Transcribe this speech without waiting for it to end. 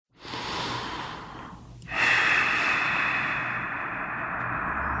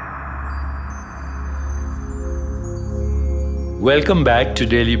Welcome back to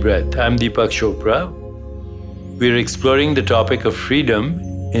Daily Breath. I'm Deepak Chopra. We're exploring the topic of freedom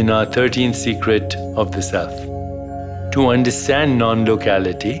in our 13th secret of the self. To understand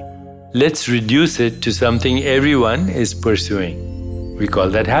non-locality, let's reduce it to something everyone is pursuing. We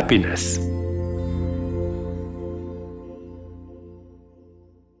call that happiness.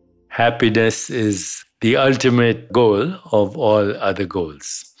 Happiness is the ultimate goal of all other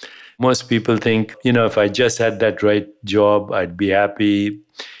goals. Most people think, if I just had that right job, I'd be happy.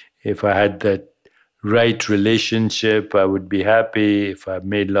 If I had that right relationship, I would be happy. If I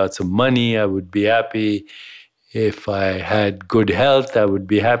made lots of money, I would be happy. If I had good health, I would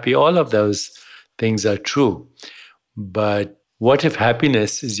be happy. All of those things are true. But what if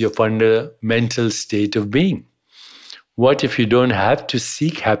happiness is your fundamental state of being? What if you don't have to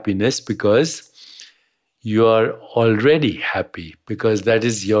seek happiness because you are already happy, because that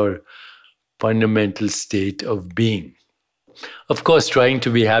is your fundamental state of being? Of course, trying to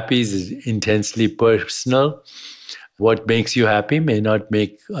be happy is intensely personal. What makes you happy may not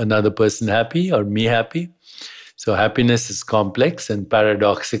make another person happy or me happy. So happiness is complex and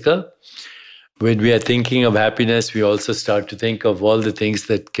paradoxical. When we are thinking of happiness, we also start to think of all the things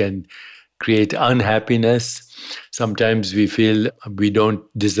that can create unhappiness. Sometimes we feel we don't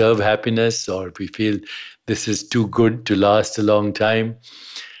deserve happiness, or we feel this is too good to last a long time.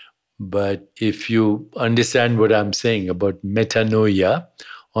 But if you understand what I'm saying about metanoia,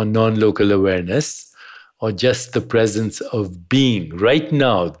 or non-local awareness, or just the presence of being right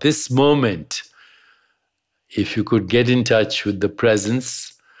now, this moment, if you could get in touch with the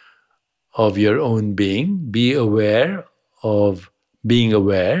presence of your own being, be aware of being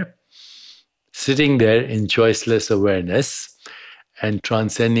aware, sitting there in choiceless awareness and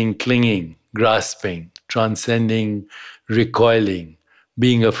transcending clinging, grasping, transcending recoiling,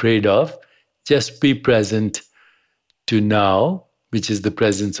 being afraid of, just be present to now, which is the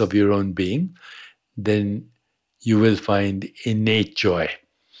presence of your own being, then you will find innate joy.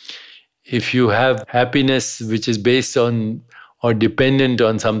 If you have happiness which is based on or dependent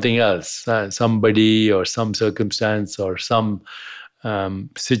on something else, somebody or some circumstance or some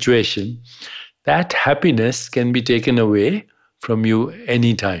situation, that happiness can be taken away from you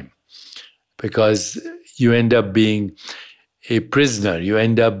anytime, because you end up being a prisoner. You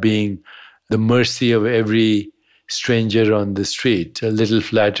end up being the mercy of every stranger on the street. A little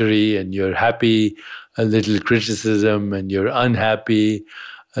flattery and you're happy, a little criticism and you're unhappy,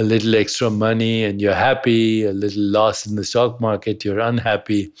 a little extra money and you're happy, a little loss in the stock market, you're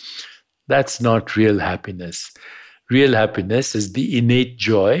unhappy. That's not real happiness. Real happiness is the innate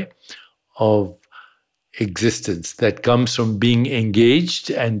joy of existence that comes from being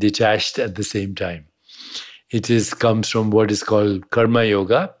engaged and detached at the same time. It comes from what is called karma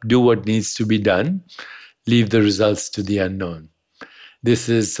yoga. Do what needs to be done, leave the results to the unknown. This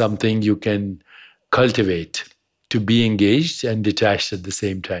is something you can cultivate, to be engaged and detached at the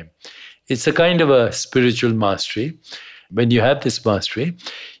same time. It's a kind of a spiritual mastery. When you have this mastery,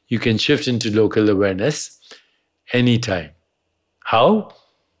 you can shift into local awareness anytime. How?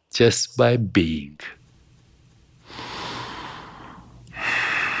 Just by being.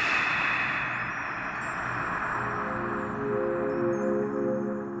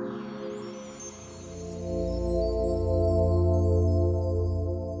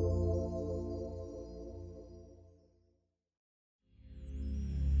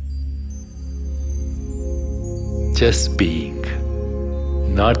 Just being,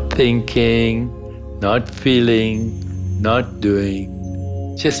 not thinking, not feeling, not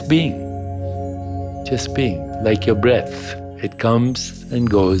doing, just being, like your breath. It comes and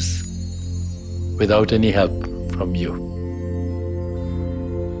goes without any help from you.